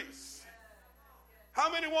may increase. How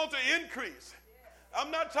many want to increase?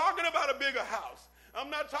 I'm not talking about a bigger house. I'm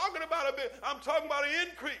not talking about I'm talking about an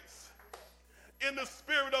increase in the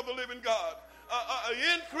spirit of the living God. An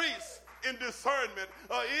increase in discernment.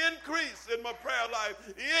 An increase in my prayer life.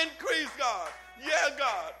 Increase, God. Yeah,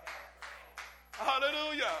 God.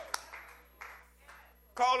 Hallelujah.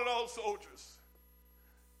 Calling all soldiers.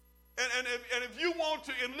 And if you want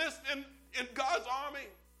to enlist in God's army,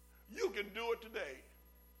 you can do it today.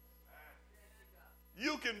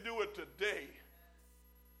 You can do it today.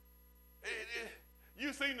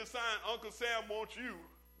 You seen the sign, Uncle Sam wants you.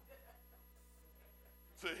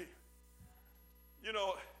 See, you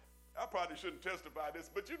know, I probably shouldn't testify this,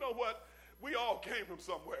 but you know what? We all came from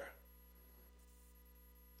somewhere.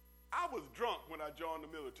 I was drunk when I joined the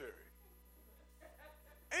military.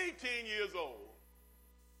 18 years old.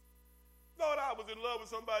 Thought I was in love with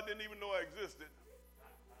somebody I didn't even know I existed.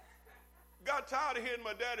 Got tired of hearing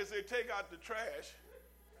my daddy say, take out the trash.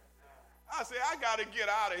 I said, I got to get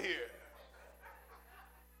out of here.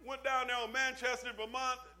 Went down there on Manchester,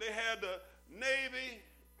 Vermont. They had the Navy,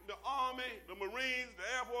 the Army, the Marines, the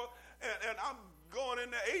Air Force, and I'm going in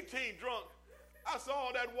there 18 drunk. I saw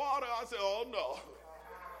all that water. I said, oh, no.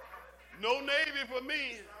 No Navy for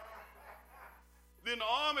me. Then the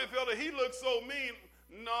Army fella, he looked so mean.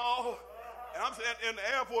 No. And the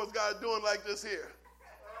Air Force guy doing like this here.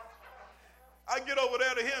 I get over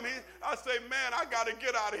there to him. I say, man, I got to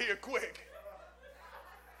get out of here quick.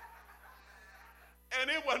 And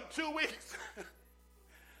it wasn't 2 weeks.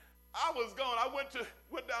 I was gone. I went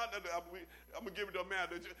down to I'm going to give it to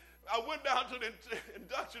Amanda. I went down to the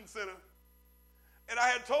induction center, and I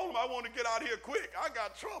had told him I want to get out of here quick. I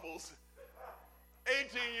got troubles.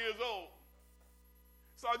 18 years old.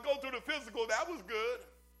 So I go through the physical. That was good.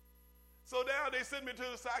 So now they sent me to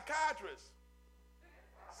the psychiatrist.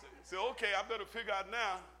 Say, okay, I better figure out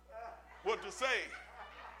now what to say.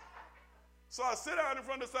 So I sit down in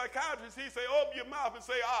front of the psychiatrist. He say, open your mouth and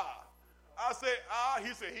say, ah. I say, ah.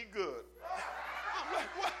 He said, he good. I'm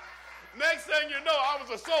like, what? Next thing you know, I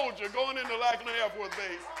was a soldier going into Lackland Air Force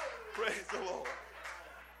Base. Praise the Lord.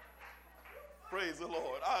 Praise the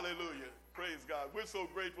Lord. Hallelujah. Praise God. We're so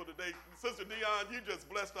grateful today. Sister Dion, you just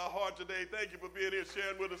blessed our heart today. Thank you for being here,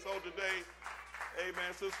 sharing with us on today.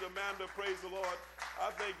 Amen. Sister Amanda, praise the Lord.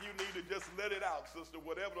 I think you need to just let it out, sister,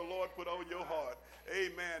 whatever the Lord put on your heart.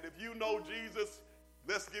 Amen. If you know Jesus,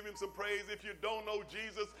 let's give him some praise. If you don't know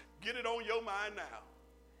Jesus, get it on your mind now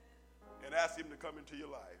and ask him to come into your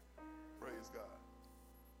life. Praise God.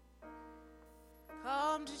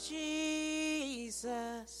 Come to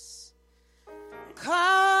Jesus.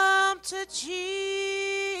 Come to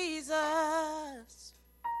Jesus.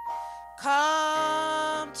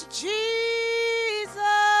 Come to Jesus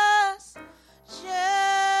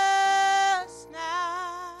just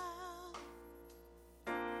now.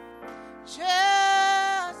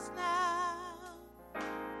 Just now.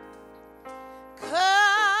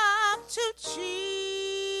 Come to Jesus.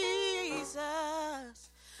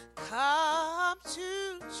 Come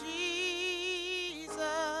to Jesus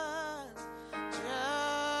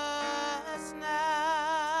just now.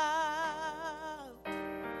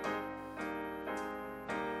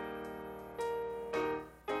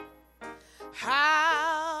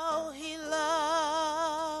 How he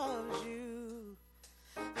loves you.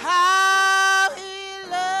 How he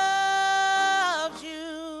loves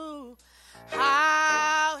you.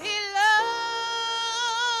 How he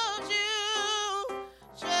loves you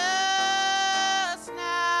just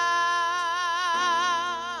now.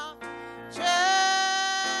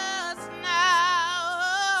 Just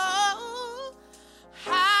now.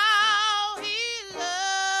 How he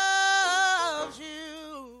loves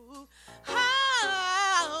you.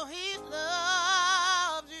 How he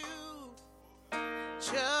loves you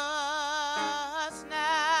just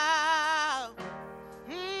now.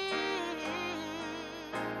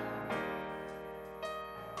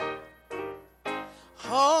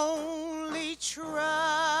 Only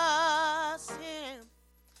trust him.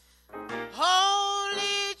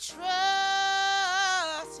 Only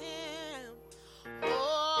trust him.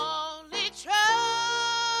 Only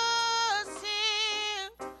trust him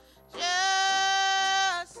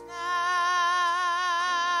just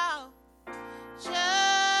now.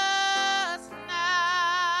 Just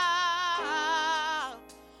now.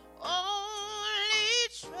 Only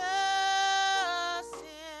trust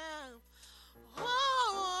him.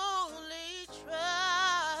 Only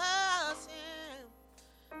trust him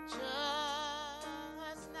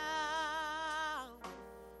just now.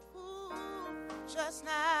 Ooh, just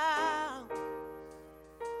now.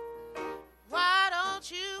 Why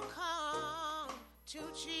don't you come to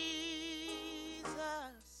Jesus?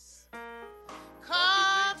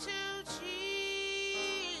 Come to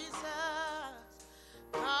Jesus.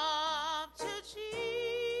 Come to Jesus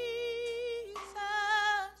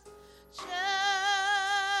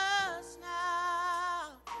just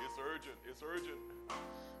now. It's urgent. It's urgent.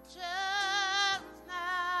 Just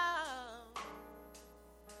now.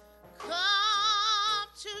 Come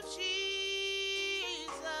to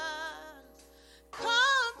Jesus.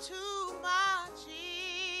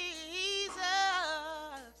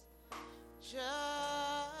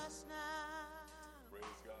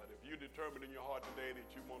 determined in your heart today that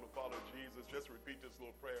you want to follow Jesus, just repeat this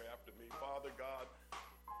little prayer after me. Father God,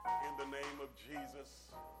 in the name of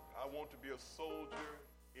Jesus, I want to be a soldier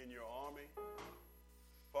in your army.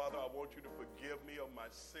 Father, I want you to forgive me of my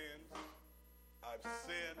sins. I've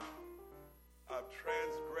sinned. I've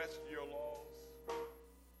transgressed your laws.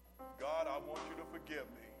 God, I want you to forgive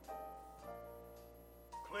me.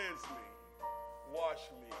 Cleanse me.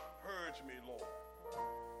 Wash me. Purge me, Lord.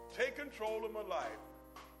 Take control of my life.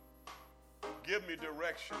 Give me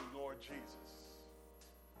direction, Lord Jesus.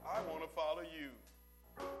 I want to follow you.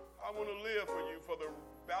 I want to live for you for the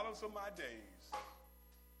balance of my days.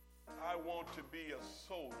 I want to be a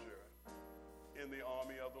soldier in the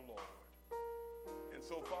army of the Lord. And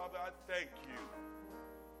so, Father, I thank you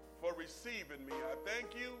for receiving me. I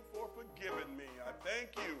thank you for forgiving me. I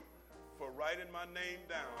thank you for writing my name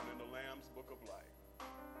down in the Lamb's Book of Life.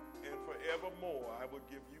 And forevermore, I will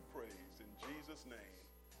give you praise. In Jesus' name,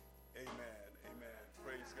 amen. Amen.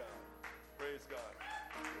 Praise God. Praise God.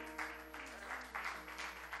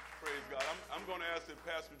 Praise God. I'm going to ask that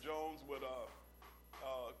Pastor Jones would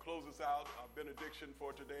close us out, our benediction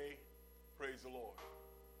for today. Praise the Lord.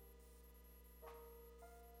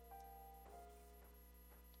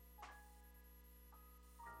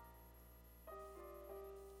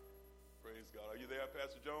 Praise God. Are you there,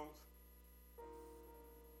 Pastor Jones?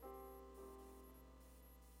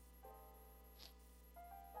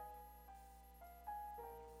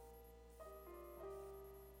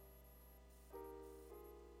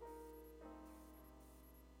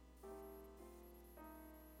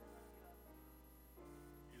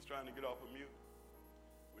 He's trying to get off of mute.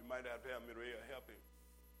 We might have to have Mireya help him.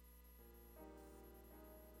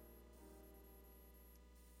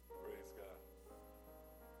 Praise God.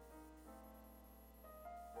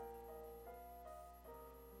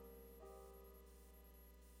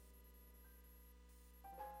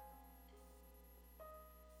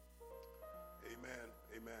 Amen.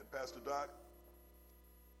 Amen. Pastor Doc,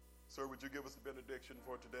 sir, would you give us a benediction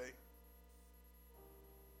for today?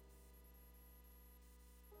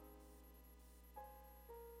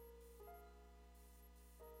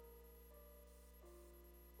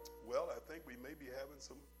 Well, I think we may be having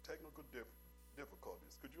some technical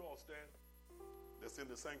difficulties. Could you all stand? That's in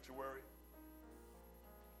the sanctuary.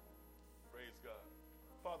 Praise God.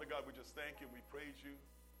 Father God, we just thank you and we praise you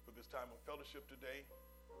for this time of fellowship today.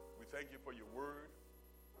 We thank you for your word.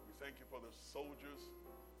 We thank you for the soldiers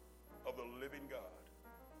of the living God.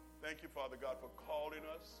 Thank you, Father God, for calling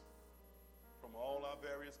us from all our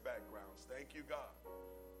various backgrounds. Thank you, God,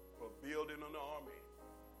 for building an army.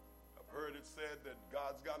 I've heard it said that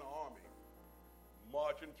God's got an army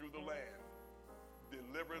marching through the land.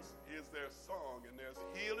 Deliverance is their song, and there's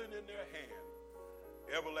healing in their hand,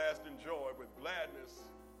 everlasting joy with gladness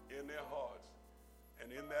in their hearts. And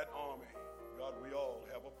in that army, God, we all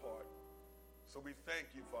have a part. So we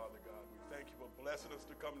thank you, Father God. We thank you for blessing us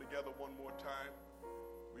to come together one more time.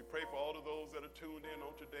 We pray for all of those that are tuned in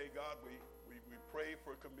on today, God. We pray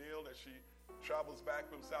for Camille as she travels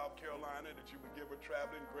back from South Carolina, that you would give her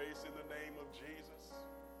traveling grace in the name of Jesus.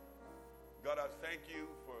 God, I thank you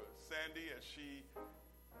for Sandy as she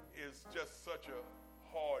is just such a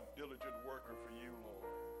hard, diligent worker for you,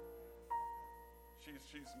 Lord.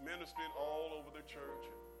 She's ministering all over the church,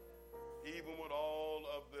 even with all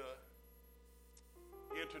of the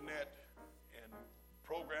internet and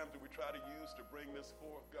programs that we try to use to bring this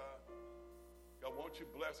forth, God. God, won't you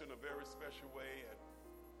bless in a very special way? And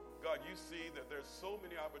God, you see that there's so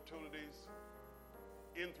many opportunities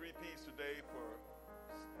in 3Ps today for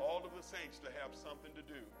all of the saints to have something to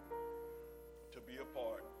do, to be a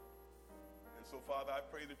part. And so, Father, I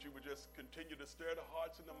pray that you would just continue to stir the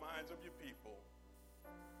hearts and the minds of your people,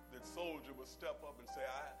 that soldier would step up and say,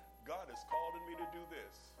 God is calling me to do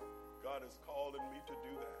this. God is calling me to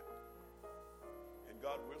do that. And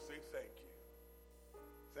God, we'll say thank you.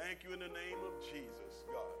 Thank you in the name of Jesus,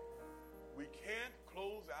 God. We can't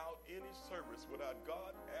close out any service without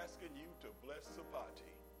God asking you to bless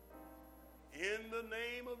Sapati. In the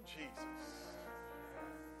name of Jesus.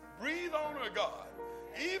 Breathe on her, God.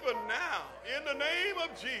 Even now, in the name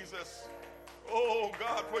of Jesus. Oh,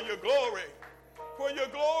 God, for your glory. For your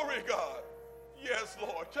glory, God. Yes,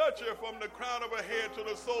 Lord. Touch her from the crown of her head to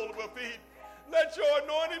the sole of her feet. Let your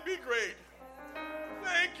anointing be great.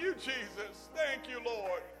 Thank you, Jesus. Thank you,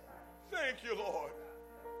 Lord. Thank you, Lord.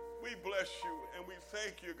 We bless you and we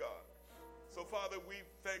thank you, God. So, Father, we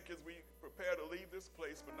thank you as we prepare to leave this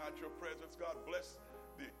place, but not your presence. God, bless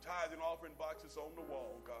the tithe and offering boxes on the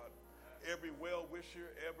wall, God. Every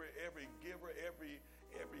well-wisher, every giver, every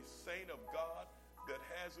saint of God that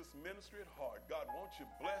has this ministry at heart. God, won't you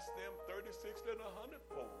bless them 36 and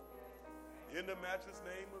 100-fold In the matchless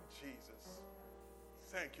name of Jesus.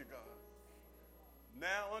 Thank you, God.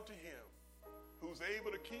 Now unto him who's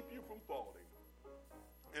able to keep you from falling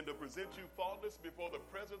and to present you faultless before the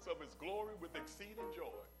presence of his glory with exceeding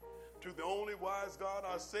joy. To the only wise God,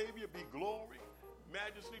 our Savior, be glory,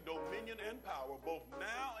 majesty, dominion, and power, both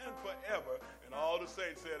now and forever. And all the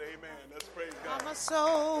saints said amen. Let's praise God. I'm a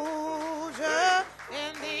soldier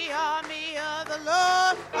in the army of the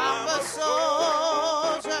Lord. I'm a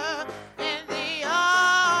soldier in the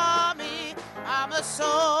army. I'm a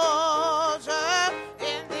soldier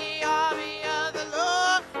in the army of the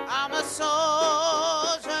Lord. I'm a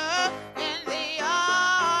soldier in the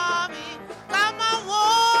army. Got my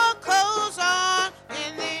war clothes on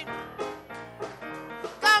in the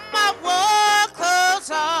got my war clothes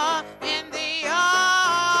on in the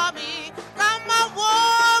army. Got my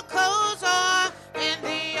war clothes on in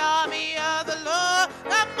the army of the Lord.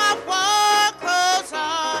 Got my war clothes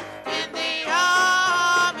on in the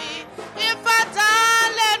army. If I die,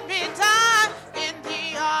 let me die in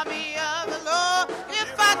the army of the Lord.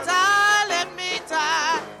 If I die, let me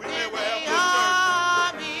die in the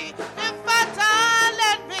army. If I die,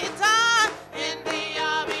 let me die in the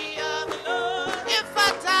army of the Lord. If I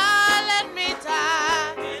die, let me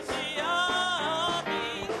die in the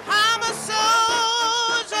army. I'm a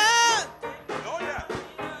soldier. Oh, yeah.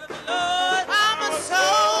 Lord, I'm a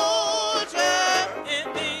soldier in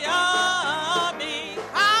the army.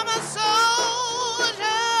 I'm a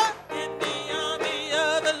soldier in the army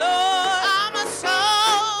of the Lord. I'm a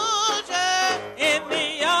soldier in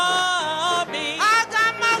the army. I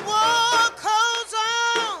got my war clothes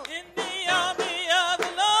on in the army of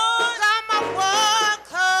the Lord. Got my war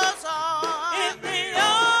clothes on in the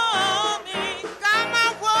army. Got my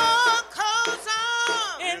war clothes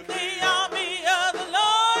on in the army of the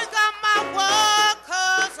Lord. Got my war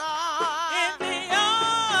clothes on in the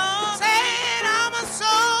army. Saying I'm a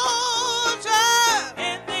soldier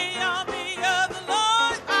in the army of the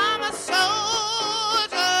Lord. I'm a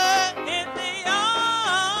soldier in the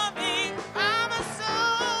army. I'm a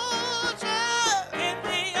soldier in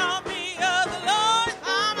the army of the Lord.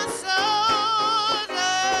 I'm a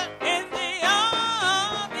soldier in the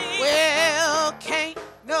army. Well, can't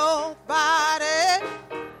nobody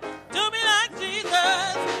do me like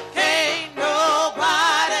Jesus. Can't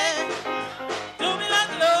nobody do me like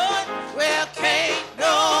the Lord. Well, can't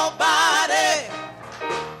nobody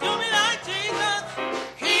do me like Jesus.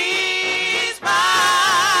 He's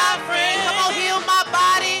my friend. Come on, heal my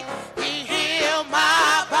body. He healed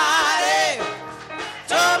my body.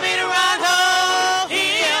 Told me to run home.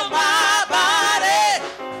 Heal my body.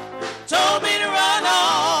 Told me to run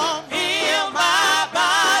home. Heal my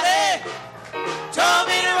body. Told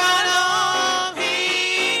me to run home.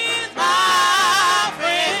 He's my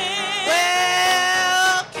friend.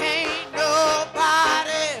 Well, can't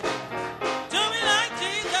nobody do me like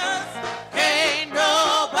Jesus. Can't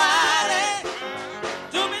nobody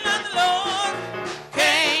do me like the Lord.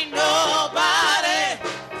 Can't nobody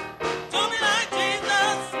do me like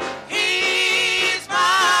Jesus. He's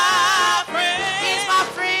my friend. He's my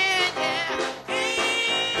friend, yeah.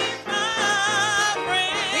 He's my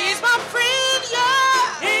friend. He's my friend,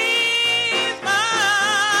 yeah. He's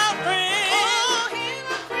my friend. Oh, he's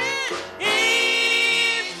my friend.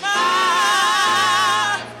 He's my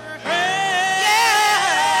friend. Yeah.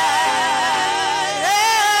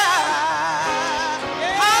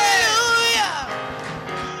 Hallelujah.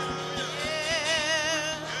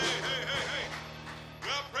 Hey.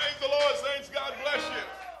 Well, praise the Lord, saints. God bless you.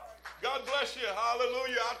 God bless you.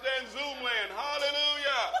 Hallelujah. Out there in Zoom land.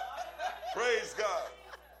 Hallelujah. Praise God.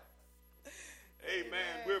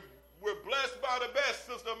 Amen. We're blessed by the best,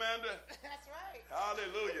 Sister Amanda. That's right.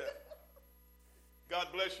 Hallelujah. God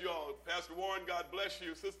bless you all. Pastor Warren, God bless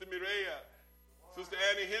you. Sister Mireya, Sister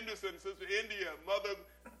Annie Henderson, Sister India, Mother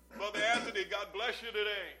Anthony, God bless you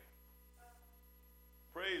today.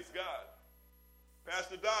 Praise God.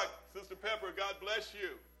 Pastor Doc, Sister Pepper, God bless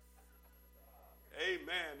you.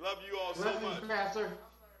 Amen. Love you all so much. Pastor.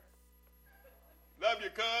 Love you,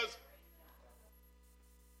 cuz.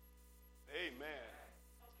 Amen.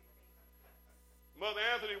 Mother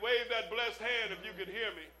Anthony, wave that blessed hand if you can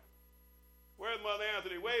hear me. Where's Mother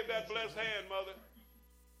Anthony? Wave that blessed hand, Mother.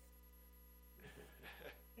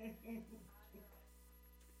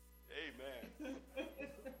 Amen.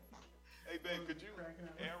 Hey, babe, could you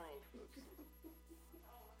arrow?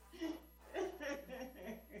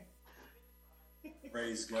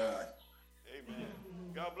 Praise God. Amen.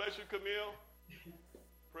 God bless you, Camille.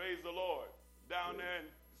 Praise the Lord. Down there in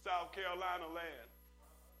South Carolina land.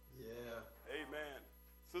 Yeah. Amen.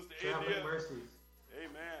 Sister Traveling India. mercies.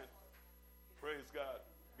 Amen. Praise God.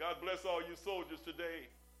 God bless all you soldiers today.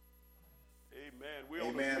 Amen. We're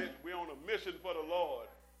on a mission for the Lord.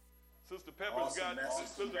 Sister Pepper's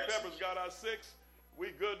Pepper's got our 6. We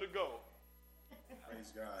good to go.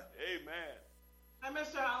 Praise God. Amen. Hi,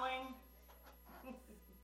 Mr. Holling.